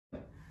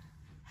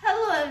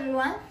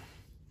everyone.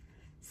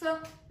 So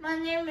my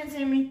name is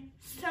Amy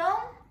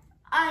Stone.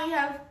 I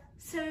have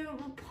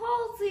cerebral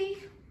palsy.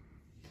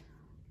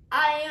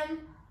 I am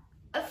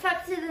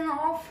affected in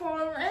all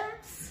 4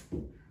 limbs.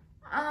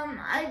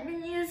 I've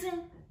been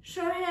using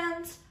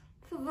SureHands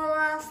for the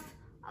last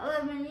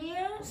 11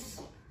 years,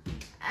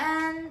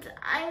 and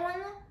I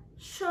want to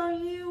show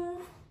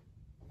you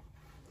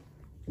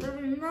the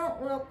remote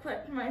real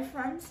quick, my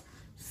friends.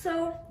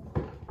 So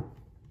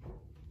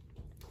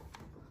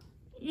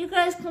you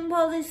guys can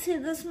probably see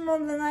this more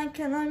than I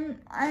can.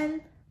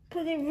 I'm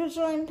pretty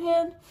visually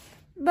impaired,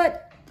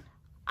 but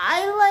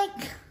I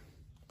like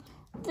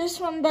this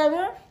one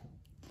better.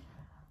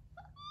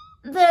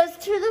 There's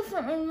 2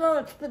 different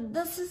remotes, but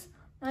this is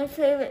my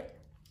favorite.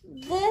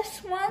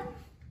 This one,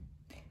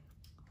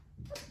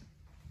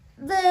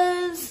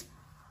 there's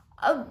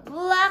a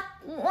black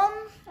one,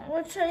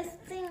 which I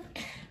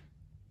think,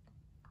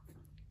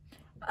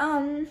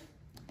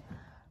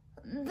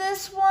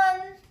 this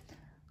one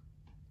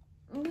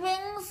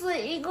brings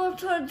the eagle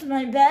towards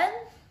my bed.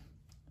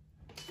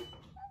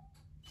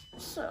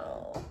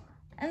 So,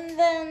 and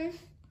then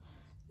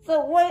the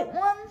white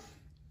one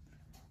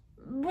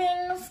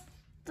brings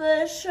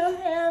the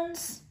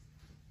SureHands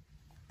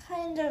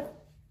kind of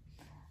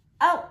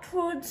out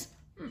towards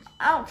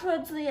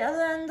the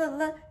other end of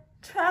the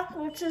track,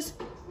 which is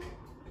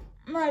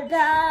my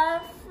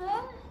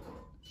bathroom.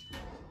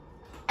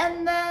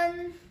 And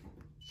then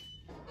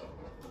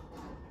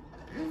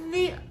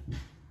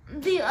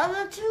the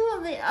other 2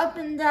 are the up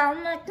and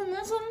down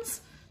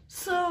mechanisms.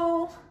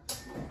 So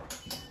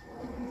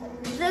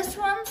this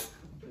one's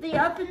the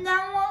up and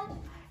down one,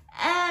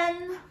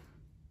 and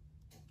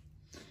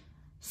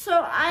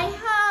so I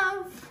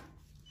have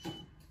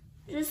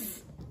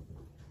just,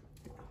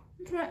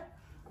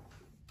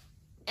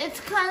 it's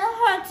kind of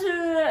hard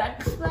to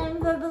explain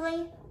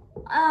verbally,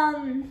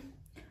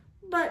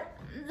 but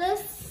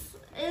this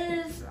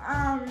is,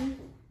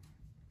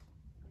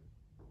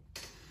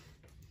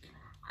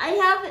 I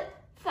have it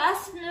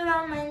fastened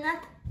around my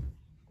neck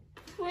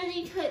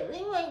pretty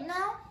tightly right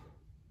now,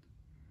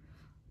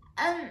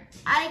 and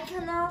I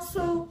can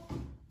also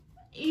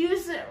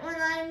use it when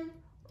I'm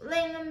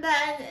laying in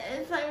bed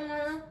if I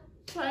want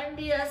to try and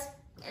be as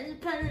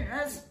independent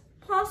as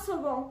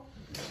possible.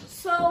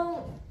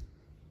 So,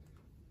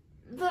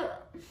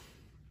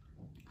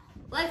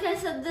 like I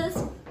said,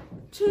 there's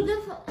 2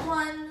 different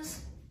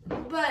ones,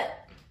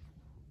 but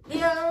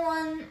the other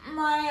one,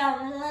 my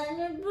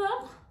lanyard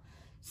broke,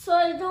 so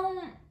I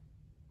don't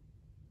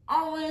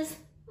always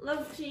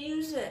love to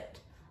use it.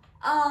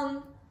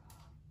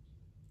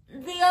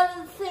 The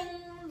other thing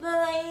that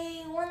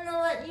I want to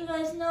let you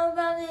guys know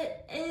about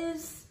it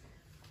is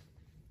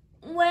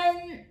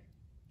when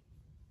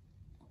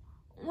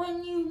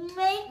you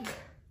make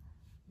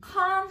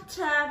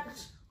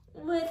contact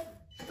with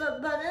the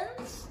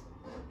buttons,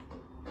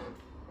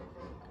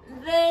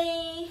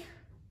 they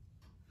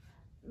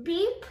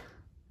beep,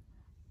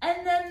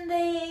 and then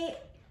they,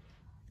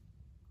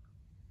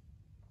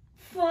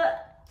 for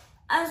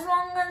as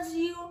long as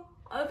you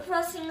are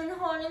pressing and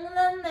holding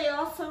them, they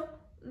also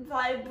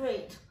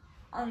vibrate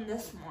on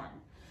this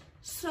one.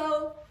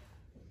 So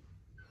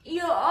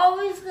you're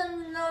always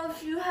going to know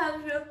if you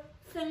have your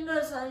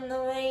fingers on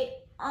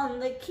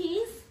the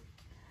keys,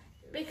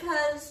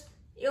 because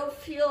you'll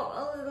feel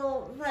a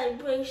little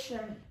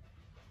vibration.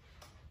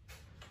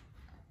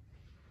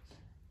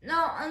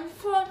 Now,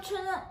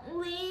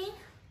 unfortunately,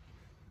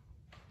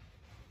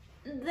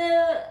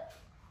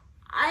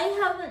 I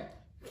haven't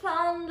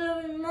found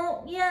a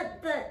remote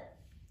yet that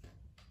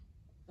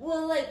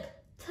will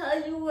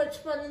tell you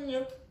which button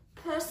you're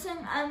pressing.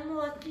 I'm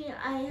lucky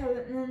I have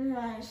it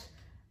memorized.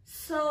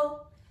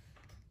 So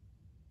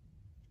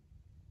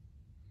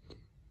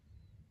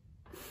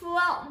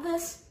throughout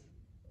this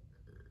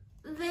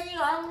video,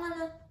 I'm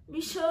gonna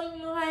be showing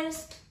you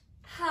guys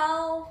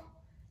how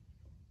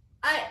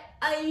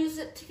I use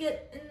it to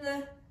get in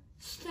the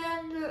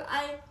standard.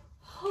 I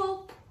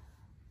hope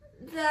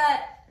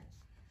that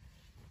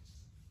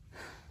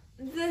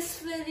this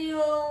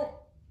video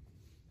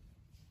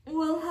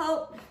will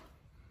help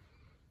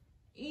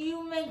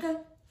you make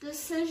a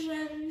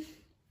decision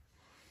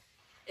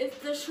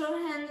if the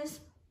SureHand is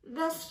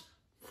best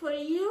for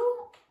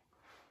you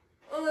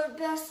or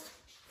best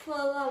for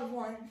a loved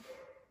one.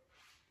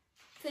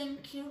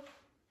 Thank you.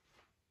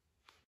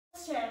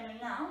 Staring me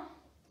now,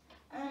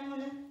 and I'm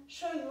going to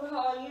show you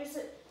how I use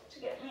it to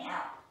get me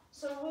out.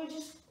 So we'll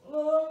just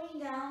lower me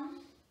down.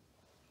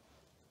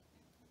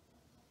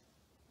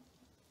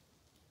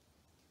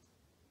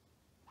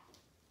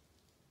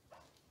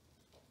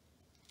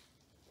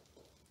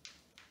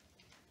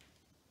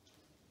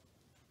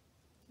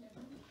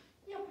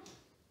 Yep.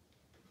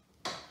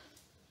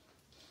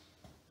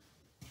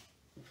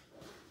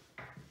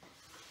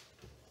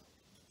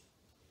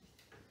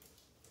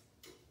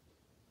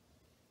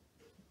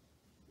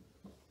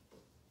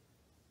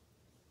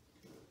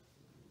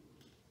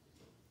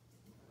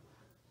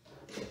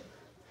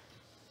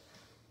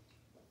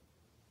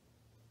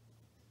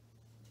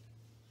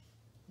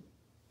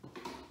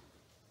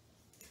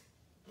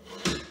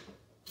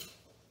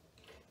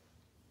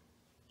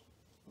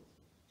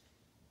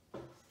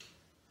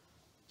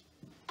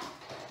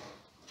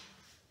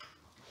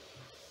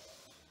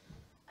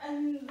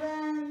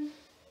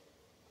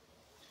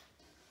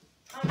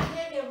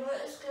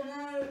 mother is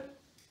gonna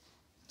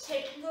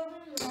take the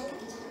remote,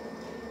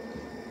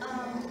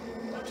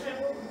 which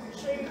I will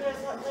show you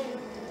guys that later,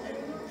 and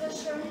move the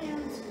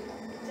SureHands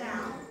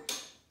down,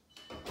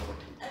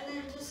 and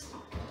then just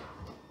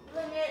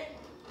bring it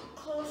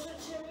closer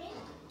to me.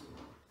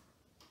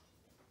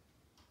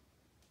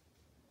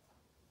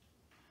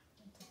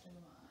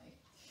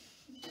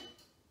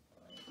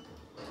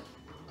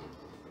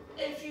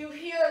 If you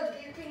hear a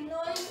beeping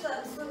noise,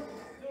 that's the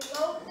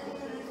remote, and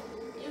then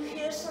if you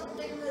hear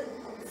something that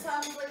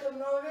sounds like a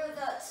motor,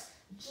 that's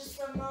just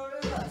a motor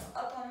that's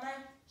up on my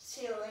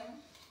ceiling.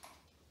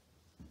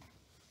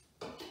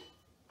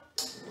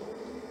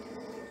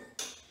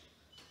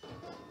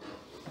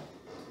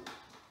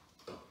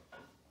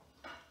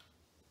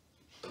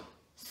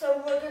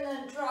 So we're going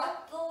to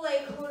drop the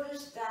leg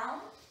holders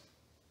down.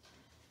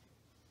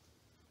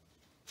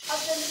 Up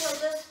until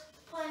this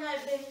point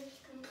I've been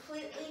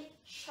completely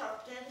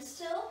sharp in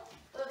still,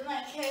 but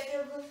my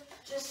caregiver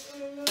just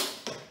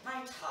removed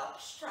my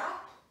top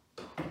strap,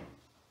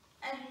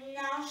 and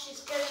now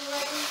she's getting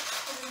ready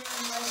to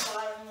remove my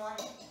bottom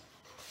one.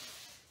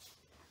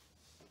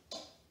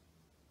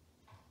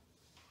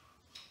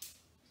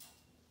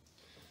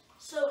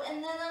 So,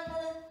 and then I'm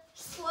going to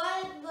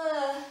slide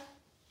the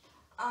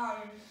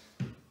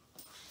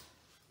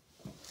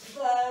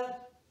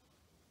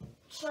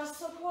chest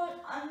support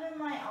under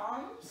my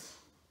arms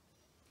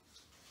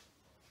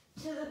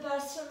to the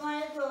best of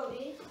my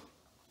ability.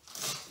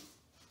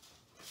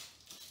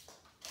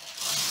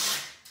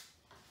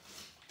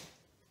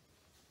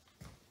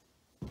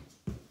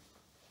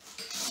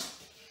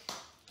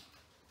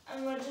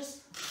 And we're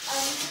just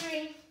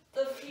unscrewing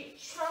the feet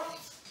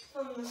straps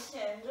from the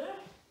standard.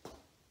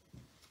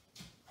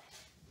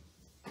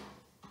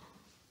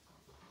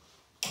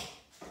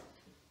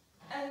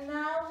 And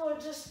now we're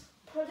just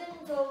putting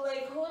the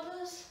leg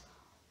holders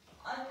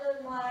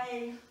under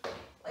my,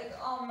 like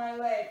on my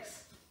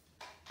legs,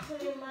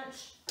 pretty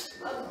much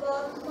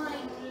above my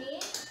knee.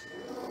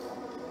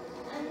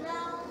 And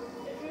now,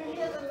 if you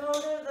hear the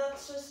motor,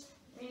 that's just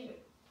me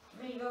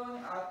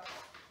going up.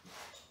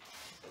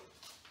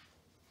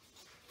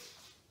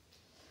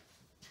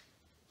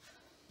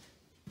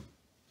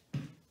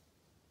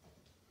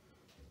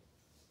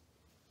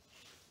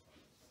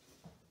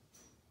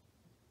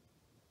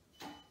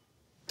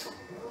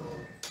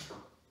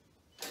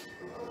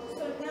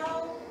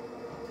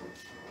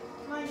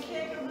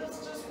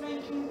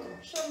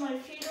 Sure my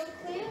feet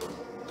are clear.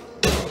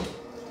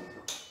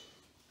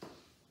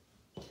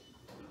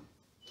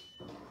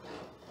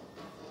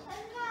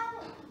 And now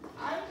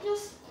I'm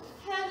just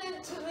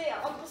headed to the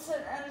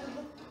opposite end of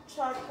the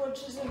track, which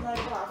is in my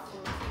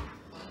bathroom.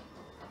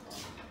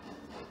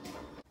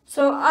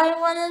 So I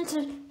wanted to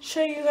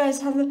show you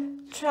guys how the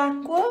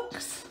track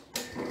works.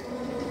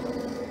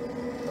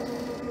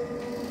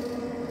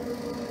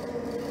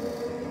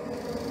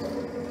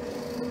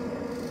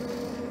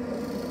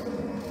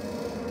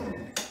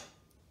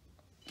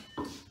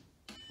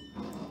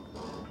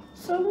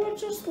 So we're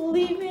just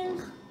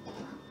leaving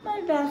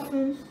my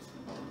bathroom.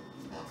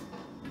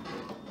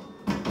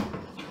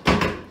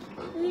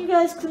 And you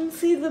guys can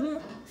see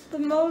the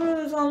motor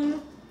is on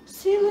the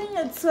ceiling.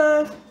 It's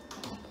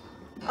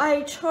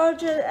I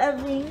charge it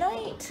every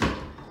night.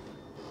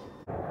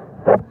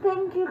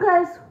 Thank you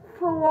guys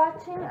for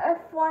watching.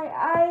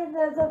 FYI,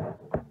 there's a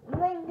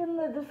link in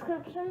the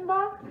description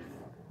box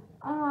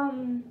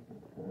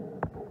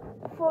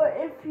for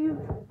if you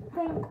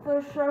think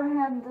the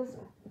SureHands is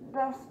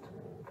best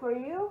for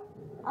you.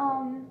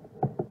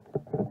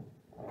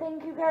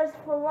 Thank you guys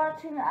for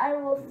watching. I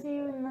will see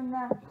you in the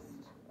next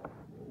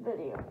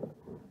video.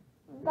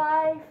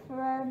 Bye,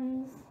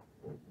 friends.